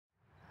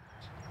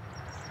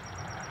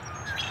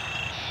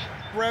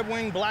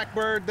red-winged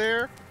blackbird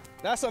there,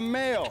 that's a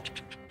male.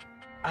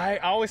 I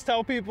always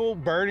tell people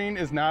birding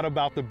is not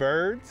about the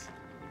birds.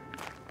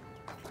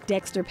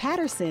 Dexter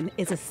Patterson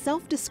is a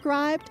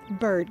self-described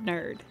bird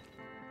nerd.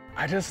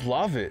 I just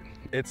love it.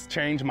 It's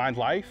changed my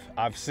life.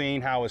 I've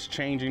seen how it's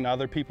changing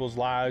other people's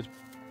lives.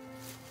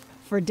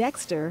 For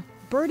Dexter,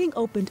 birding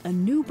opened a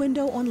new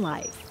window on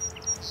life.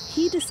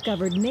 He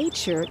discovered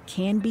nature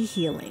can be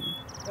healing.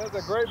 There's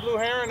a great blue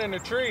heron in the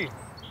tree.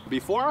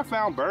 Before I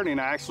found birding,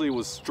 I actually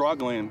was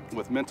struggling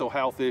with mental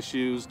health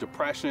issues,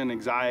 depression,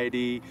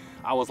 anxiety.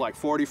 I was like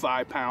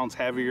 45 pounds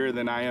heavier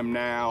than I am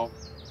now.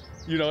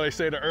 You know, they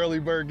say the early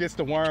bird gets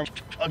the worm.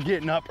 I'm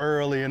getting up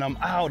early and I'm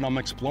out and I'm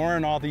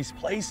exploring all these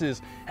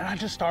places and I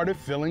just started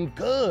feeling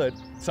good.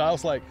 So I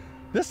was like,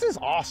 this is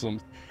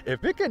awesome.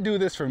 If it could do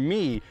this for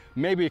me,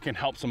 maybe it can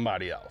help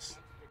somebody else.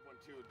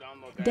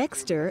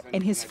 Dexter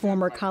and his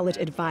former college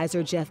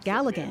advisor, Jeff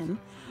Galligan,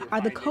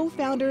 are the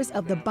co-founders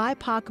of the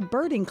BIPOC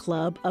Birding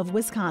Club of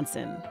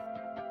Wisconsin.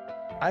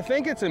 I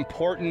think it's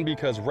important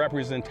because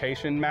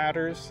representation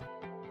matters.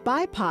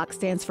 BIPOC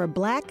stands for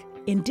Black,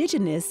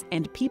 Indigenous,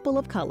 and People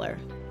of Color.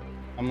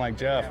 I'm like,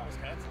 Jeff,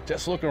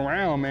 just look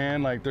around,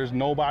 man. Like, there's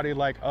nobody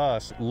like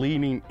us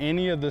leading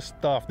any of the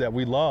stuff that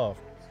we love.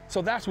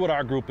 So that's what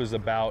our group is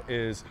about,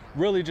 is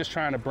really just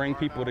trying to bring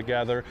people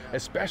together,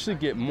 especially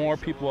get more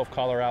people of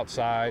color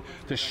outside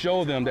to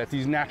show them that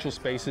these natural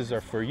spaces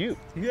are for you.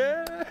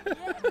 Yeah.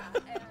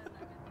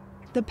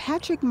 The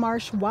Patrick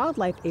Marsh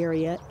Wildlife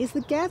Area is the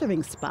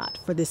gathering spot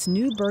for this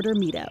new birder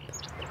meetup.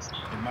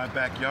 In my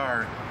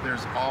backyard,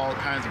 there's all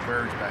kinds of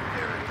birds back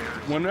there.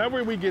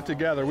 Whenever we get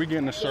together, we get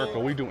in a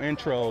circle, we do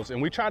intros,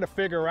 and we try to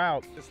figure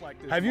out,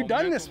 have you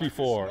done this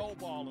before?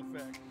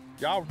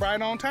 Y'all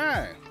right on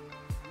time.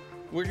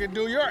 We can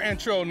do your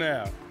intro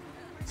now.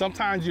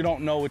 Sometimes you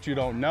don't know what you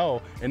don't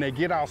know, and they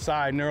get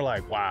outside and they're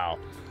like, wow,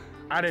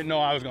 I didn't know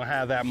I was gonna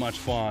have that much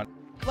fun.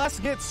 Let's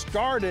get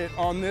started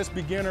on this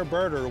beginner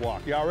birder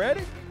walk. Y'all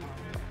ready?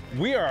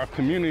 We are a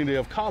community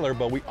of color,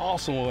 but we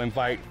also will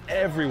invite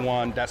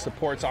everyone that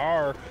supports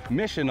our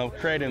mission of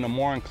creating a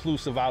more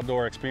inclusive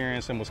outdoor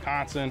experience in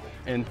Wisconsin.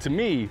 And to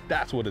me,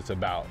 that's what it's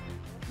about.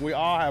 We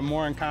all have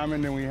more in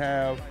common than we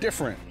have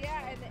different.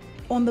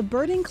 On the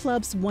Birding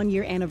Club's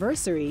one-year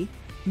anniversary,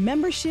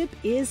 membership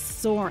is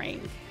soaring.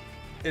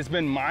 It's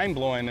been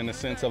mind-blowing in the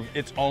sense of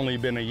it's only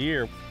been a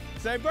year.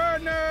 Say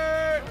bird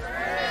nerd!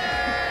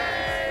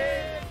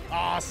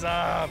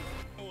 Awesome!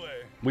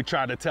 We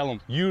try to tell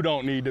them, you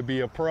don't need to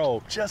be a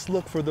pro. Just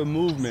look for the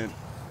movement.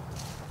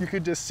 You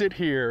could just sit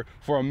here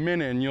for a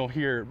minute and you'll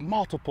hear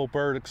multiple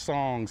bird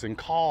songs and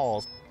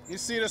calls. You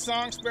see the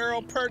song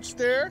sparrow perched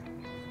there?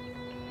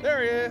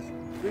 There he is.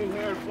 Green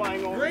heron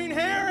flying over. Green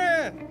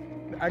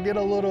heron! I get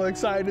a little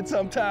excited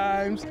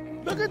sometimes.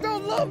 Look at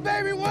those little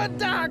baby wood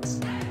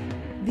ducks.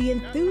 The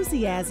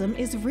enthusiasm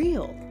is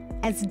real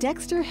as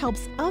Dexter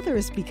helps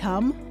others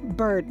become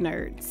bird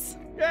nerds.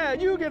 Yeah,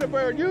 you get a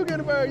bird, you get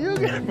a bird, you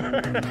get a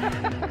bird.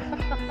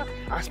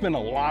 I spend a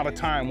lot of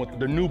time with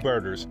the new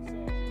birders.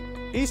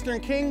 Eastern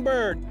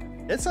kingbird,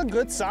 it's a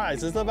good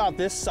size. It's about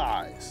this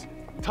size.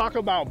 Talk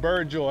about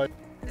bird joy.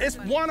 It's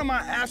one of my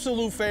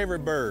absolute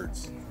favorite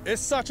birds.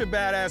 It's such a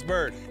badass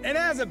bird. And it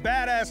has a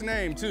badass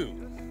name too.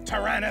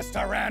 Tyrannus,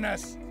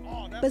 Tyrannus.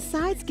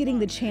 Besides getting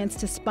the chance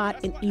to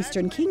spot an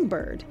eastern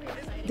kingbird,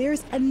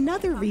 there's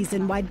another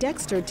reason why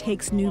Dexter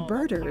takes new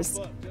birders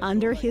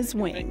under his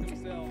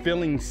wing.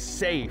 Feeling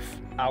safe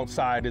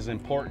outside is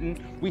important.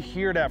 We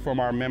hear that from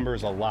our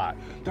members a lot.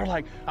 They're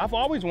like, I've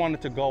always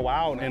wanted to go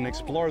out and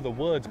explore the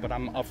woods, but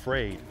I'm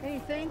afraid.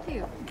 Hey, thank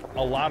you.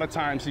 A lot of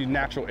times these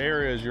natural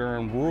areas, you're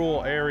in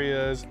rural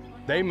areas,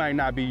 they might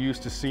not be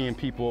used to seeing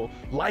people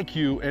like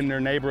you in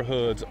their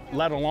neighborhoods,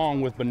 let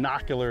alone with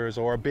binoculars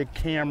or a big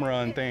camera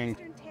and things.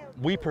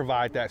 We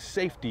provide that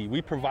safety.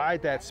 We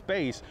provide that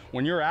space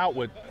when you're out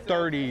with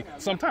 30,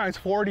 sometimes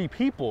 40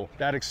 people.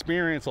 That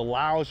experience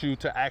allows you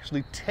to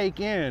actually take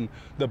in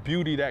the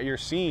beauty that you're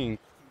seeing.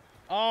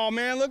 Oh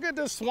man, look at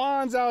the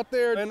swans out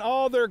there in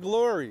all their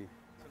glory.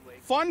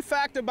 Fun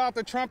fact about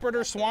the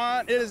trumpeter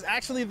swan, it is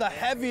actually the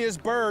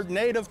heaviest bird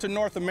native to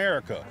North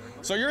America.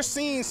 So you're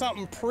seeing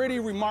something pretty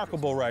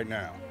remarkable right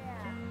now.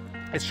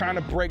 It's trying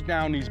to break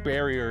down these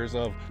barriers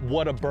of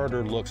what a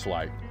birder looks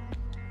like.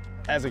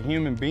 As a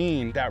human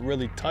being, that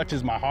really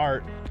touches my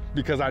heart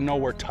because I know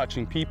we're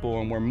touching people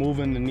and we're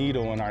moving the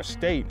needle in our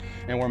state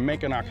and we're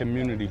making our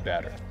community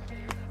better.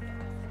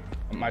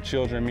 My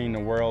children mean the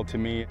world to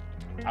me.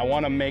 I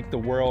want to make the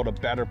world a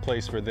better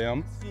place for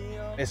them.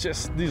 It's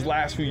just these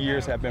last few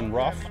years have been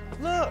rough.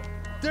 Look,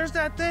 there's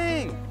that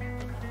thing.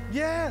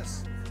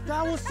 Yes,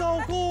 that was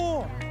so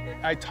cool.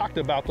 I talked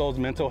about those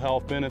mental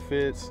health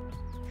benefits.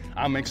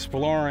 I'm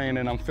exploring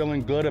and I'm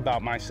feeling good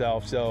about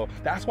myself, so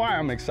that's why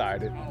I'm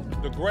excited.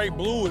 The great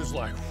blue is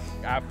like,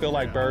 I feel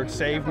like birds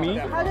saved me.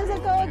 How does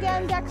it go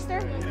again, Dexter?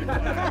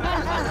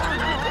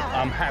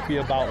 I'm happy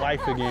about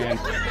life again.